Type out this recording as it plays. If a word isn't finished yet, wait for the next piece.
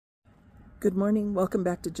Good morning, welcome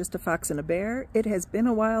back to Just a Fox and a Bear. It has been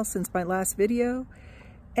a while since my last video,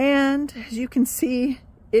 and as you can see,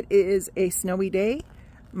 it is a snowy day.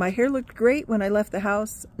 My hair looked great when I left the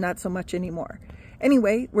house, not so much anymore.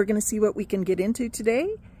 Anyway, we're going to see what we can get into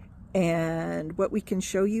today and what we can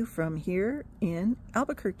show you from here in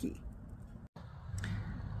Albuquerque.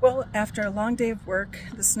 Well, after a long day of work,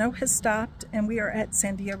 the snow has stopped and we are at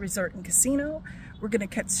Sandia Resort and Casino. We're going to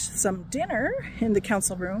catch some dinner in the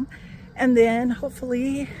council room and then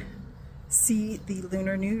hopefully see the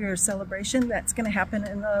Lunar New Year celebration that's going to happen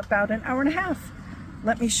in about an hour and a half.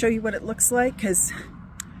 Let me show you what it looks like because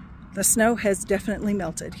the snow has definitely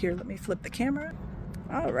melted. Here, let me flip the camera.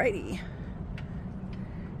 Alrighty.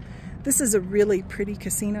 This is a really pretty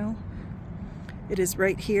casino. It is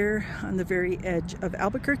right here on the very edge of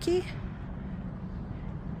Albuquerque.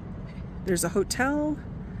 There's a hotel.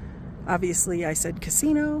 Obviously, I said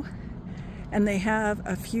casino. And they have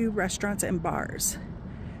a few restaurants and bars.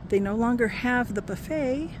 They no longer have the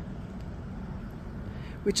buffet,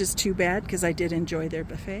 which is too bad because I did enjoy their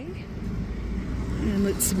buffet. And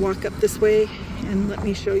let's walk up this way and let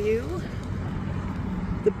me show you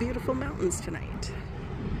the beautiful mountains tonight.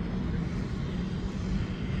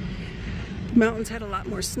 The mountains had a lot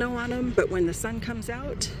more snow on them, but when the sun comes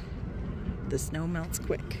out, the snow melts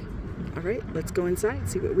quick. All right, let's go inside and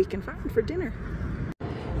see what we can find for dinner.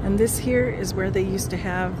 And this here is where they used to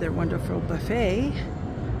have their wonderful buffet,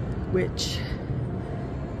 which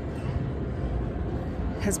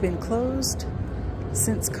has been closed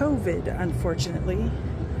since COVID, unfortunately.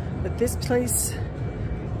 But this place,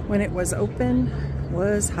 when it was open,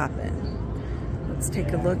 was hopping. Let's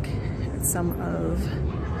take a look at some of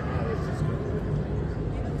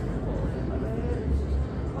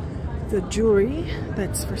the jewelry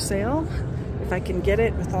that's for sale, if I can get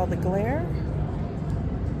it with all the glare.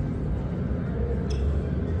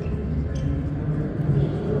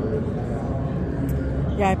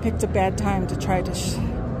 Yeah, I picked a bad time to try to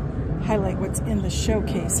highlight what's in the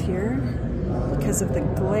showcase here because of the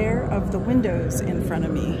glare of the windows in front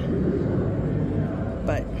of me.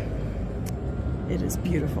 But it is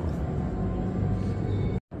beautiful.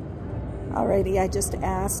 Alrighty, I just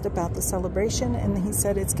asked about the celebration and he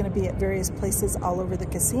said it's going to be at various places all over the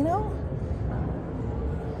casino.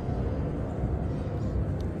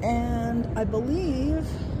 And I believe,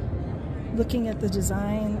 looking at the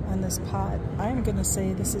design on this pot, I'm going to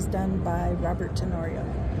say this is done by Robert Tenorio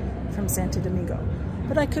from Santo Domingo.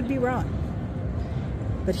 But I could be wrong.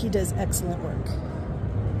 But he does excellent work.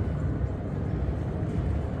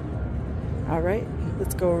 All right,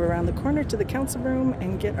 let's go around the corner to the council room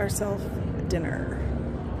and get ourselves dinner.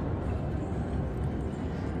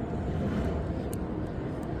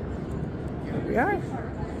 Here we are.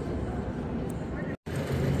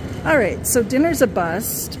 All right, so dinner's a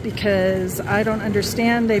bust because I don't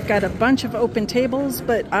understand. They've got a bunch of open tables,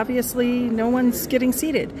 but obviously no one's getting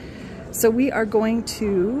seated. So we are going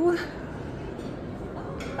to,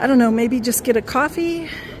 I don't know, maybe just get a coffee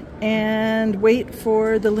and wait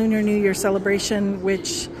for the Lunar New Year celebration,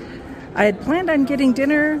 which I had planned on getting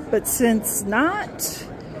dinner, but since not,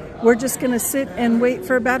 we're just gonna sit and wait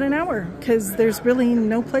for about an hour because there's really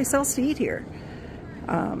no place else to eat here.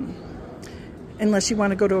 Unless you want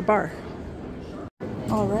to go to a bar.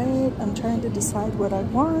 All right, I'm trying to decide what I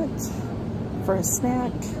want for a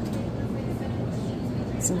snack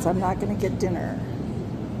since I'm not going to get dinner.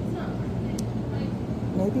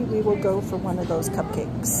 Maybe we will go for one of those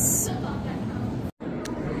cupcakes.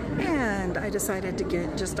 And I decided to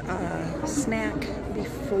get just a snack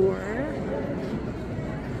before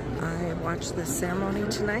I watch the ceremony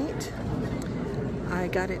tonight. I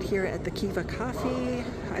got it here at the Kiva Coffee.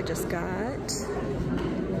 I just got,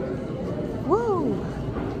 whoa,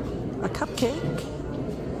 a cupcake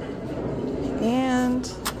and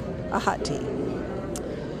a hot tea.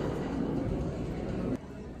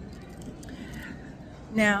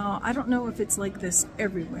 Now, I don't know if it's like this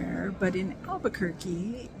everywhere, but in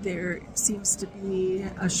Albuquerque, there seems to be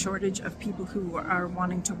a shortage of people who are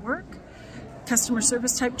wanting to work customer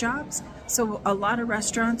service type jobs. So a lot of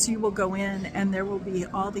restaurants, you will go in and there will be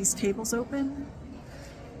all these tables open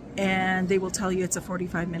and they will tell you it's a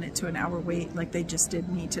 45-minute to an hour wait like they just did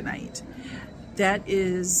me tonight. That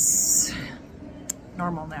is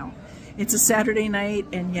normal now. It's a Saturday night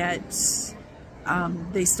and yet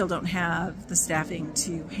they still don't have the staffing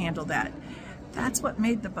to handle that. That's what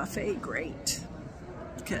made the buffet great,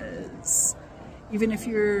 because even if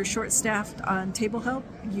you're short-staffed on table help,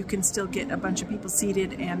 you can still get a bunch of people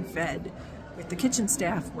seated and fed with the kitchen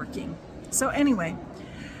staff working. So anyway,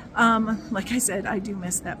 like I said, I do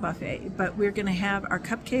miss that buffet, but we're gonna have our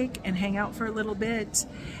cupcake and hang out for a little bit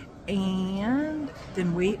and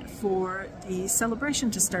then wait for the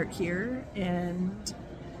celebration to start here, and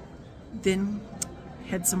then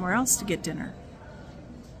head somewhere else to get dinner.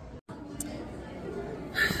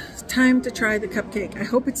 Time to try the cupcake. I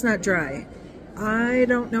hope it's not dry. I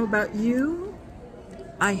don't know about you.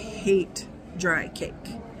 I hate dry cake.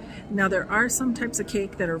 Now there are some types of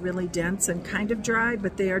cake that are really dense and kind of dry,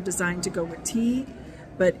 but they are designed to go with tea.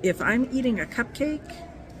 But if I'm eating a cupcake,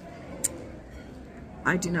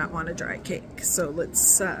 I do not want a dry cake. So let's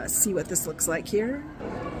see what this looks like here.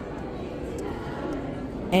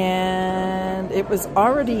 And it was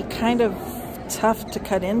already kind of tough to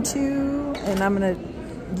cut into, and I'm gonna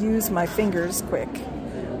use my fingers quick.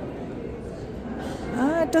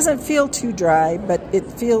 It doesn't feel too dry, but it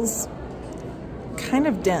feels kind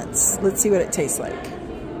of dense. Let's see what it tastes like.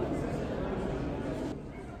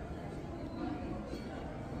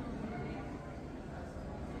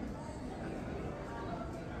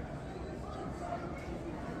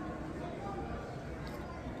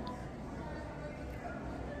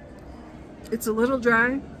 It's a little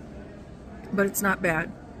dry, but it's not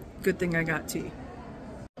bad. Good thing I got tea.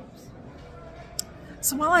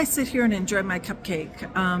 So while I sit here and enjoy my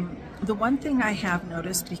cupcake, the one thing I have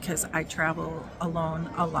noticed, because I travel alone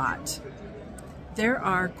a lot, there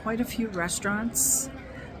are quite a few restaurants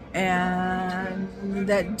and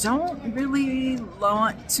that don't really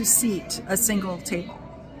want to seat a single table,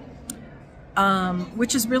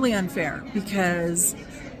 which is really unfair, because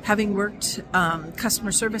having worked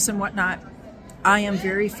customer service and whatnot, I am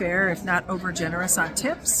very fair, if not over generous, on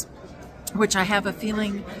tips, which I have a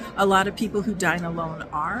feeling a lot of people who dine alone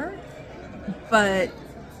are. But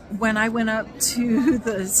when I went up to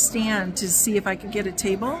the stand to see if I could get a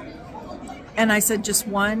table, and I said just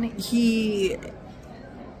one, he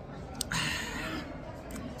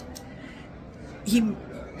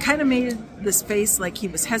kind of made this face like he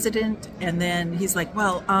was hesitant, and then he's like,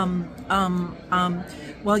 well,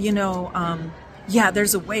 you know, yeah,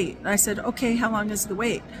 there's a wait. And I said, okay, how long is the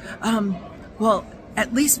wait? Well,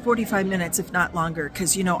 at least 45 minutes, if not longer,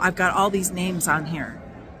 because, you know, I've got all these names on here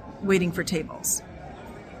waiting for tables.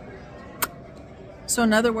 So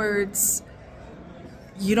in other words,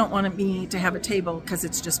 you don't want me to have a table because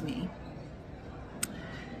it's just me.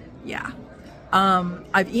 Yeah.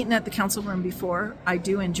 I've eaten at the council room before. I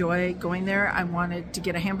do enjoy going there. I wanted to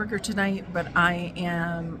get a hamburger tonight, but I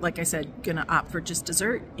am, like I said, going to opt for just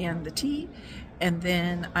dessert and the tea. And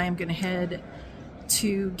then I am going to head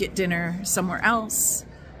to get dinner somewhere else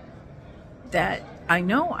that I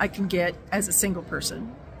know I can get as a single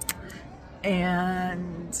person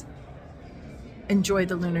and enjoy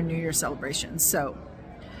the Lunar New Year celebration. So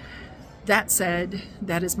that said,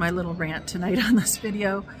 that is my little rant tonight on this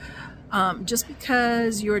video. Just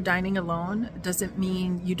because you're dining alone doesn't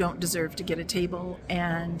mean you don't deserve to get a table,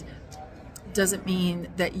 and doesn't mean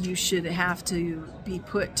that you should have to be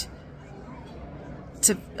put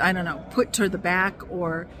to, I don't know, put to the back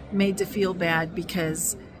or made to feel bad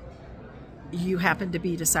because you happen to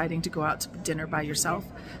be deciding to go out to dinner by yourself.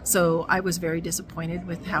 So I was very disappointed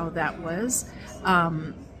with how that was.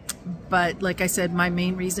 But like I said, my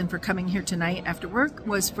main reason for coming here tonight after work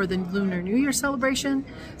was for the Lunar New Year celebration.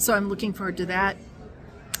 So I'm looking forward to that.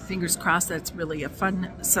 Fingers crossed, that's really a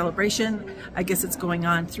fun celebration. I guess it's going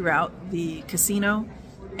on throughout the casino.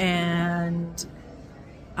 And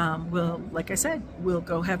like I said, we'll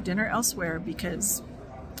go have dinner elsewhere, because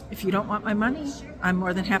if you don't want my money, I'm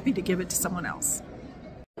more than happy to give it to someone else.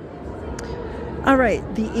 All right,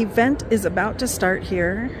 the event is about to start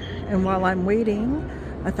here, and while I'm waiting,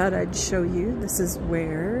 I thought I'd show you. This is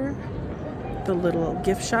where the little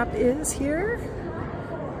gift shop is here.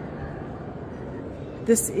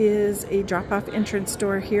 This is a drop-off entrance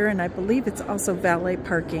door here, and I believe it's also valet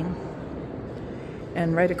parking.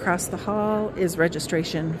 And right across the hall is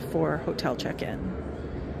registration for hotel check-in.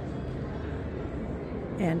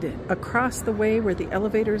 And across the way where the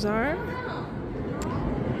elevators are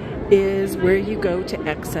is where you go to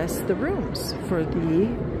access the rooms for the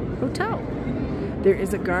hotel. There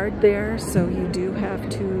is a guard there, so you do have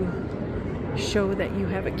to show that you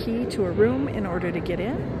have a key to a room in order to get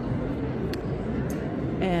in.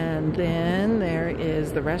 And then there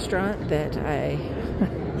is the restaurant that I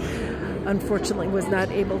unfortunately was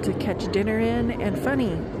not able to catch dinner in. And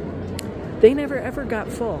funny, they never ever got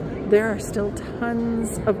full. There are still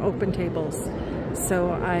tons of open tables.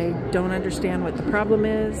 So I don't understand what the problem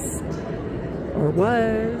is or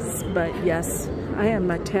was, but yes, I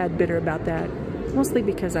am a tad bitter about that, mostly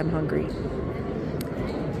because I'm hungry.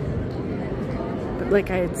 But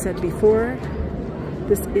like I had said before,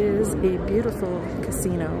 this is a beautiful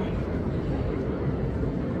casino.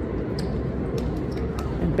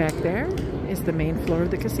 And And back there is the main floor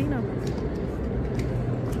of the casino.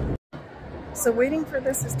 So waiting for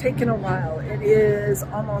this has taken a while. It is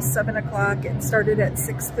almost 7 o'clock. It started at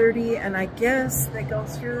 6:30, and I guess they go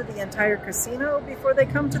through the entire casino before they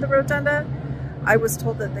come to the rotunda. I was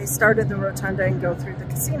told that they started the rotunda and go through the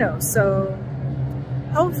casino. So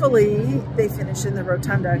hopefully they finish in the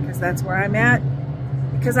rotunda, because that's where I'm at,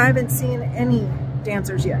 because I haven't seen any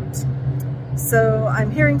dancers yet. So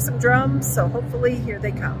I'm hearing some drums, so hopefully here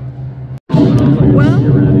they come. Well,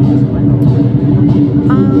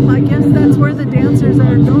 I guess that's where the dancers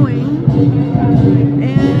are going,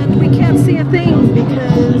 and we can't see a thing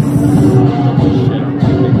because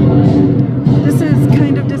this is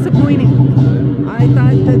kind of disappointing. I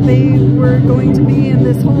thought that they were going to be in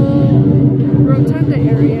this whole rotunda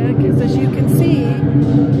area, because as you can see,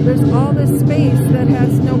 there's all this space that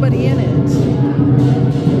has nobody in it.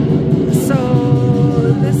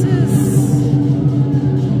 So this is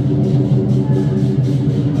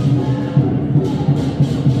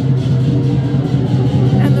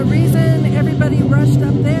rushed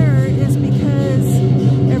up there is because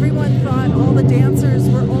everyone thought all the dancers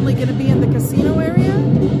were only going to be in the casino area.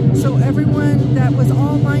 So everyone that was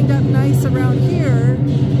all lined up nice around here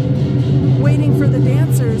waiting for the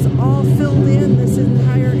dancers all filled in this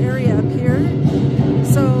entire area up here.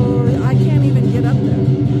 So I can't even get up there.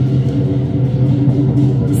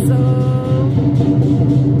 So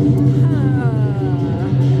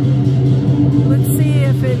let's see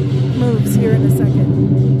if it moves here in a second.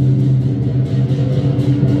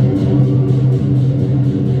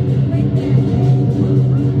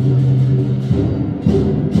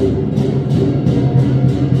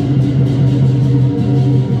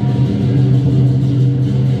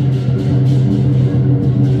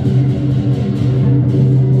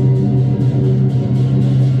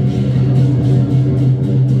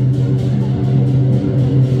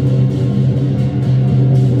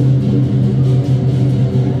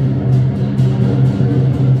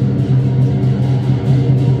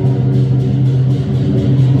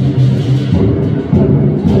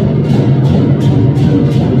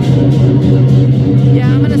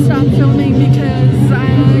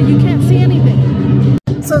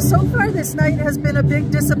 So far this night has been a big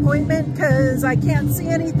disappointment because I can't see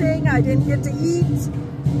anything. I didn't get to eat.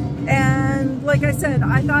 And like I said,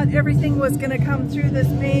 I thought everything was going to come through this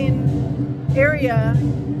main area,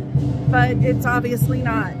 but it's obviously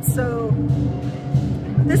not. So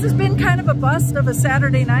this has been kind of a bust of a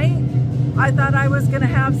Saturday night. I thought I was going to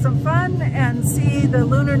have some fun and see the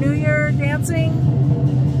Lunar New Year dancing.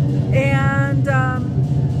 And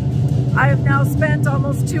I have now spent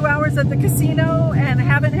almost 2 hours at the casino and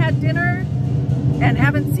haven't had dinner and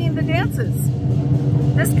haven't seen the dances.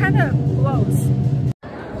 This kind of blows.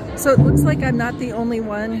 So it looks like I'm not the only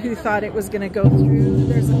one who thought it was going to go through.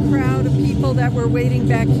 There's a crowd of people that were waiting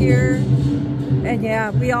back here. And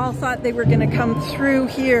yeah, we all thought they were going to come through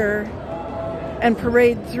here and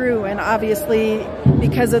parade through. And obviously,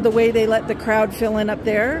 because of the way they let the crowd fill in up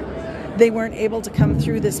there, they weren't able to come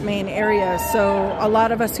through this main area. So a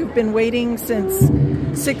lot of us who've been waiting since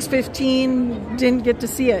 6:15 didn't get to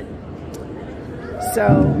see it.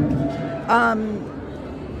 So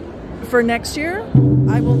for next year,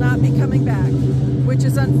 I will not be coming back, which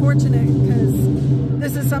is unfortunate because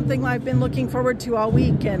this is something I've been looking forward to all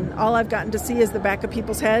week, and all I've gotten to see is the back of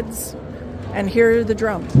people's heads and hear the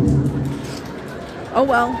drum. Oh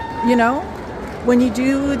well, you know, when you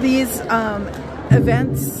do these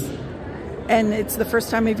events, and it's the first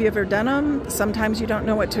time you've ever done them, sometimes you don't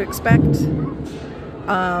know what to expect.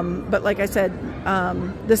 But like I said,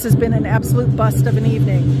 this has been an absolute bust of an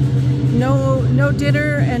evening. No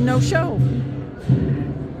dinner and no show.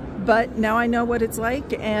 But now I know what it's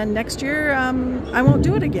like, and next year I won't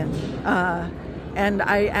do it again. And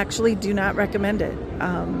I actually do not recommend it.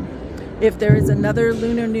 If there is another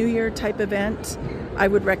Lunar New Year type event, I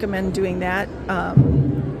would recommend doing that.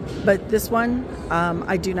 But this one,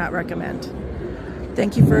 I do not recommend.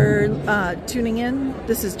 Thank you for tuning in.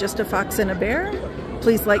 This is Just a Fox and a Bear.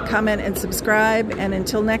 Please like, comment, and subscribe. And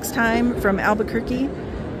until next time, from Albuquerque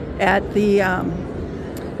at the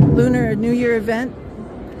Lunar New Year event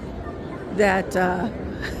that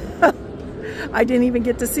I didn't even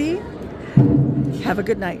get to see, have a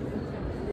good night.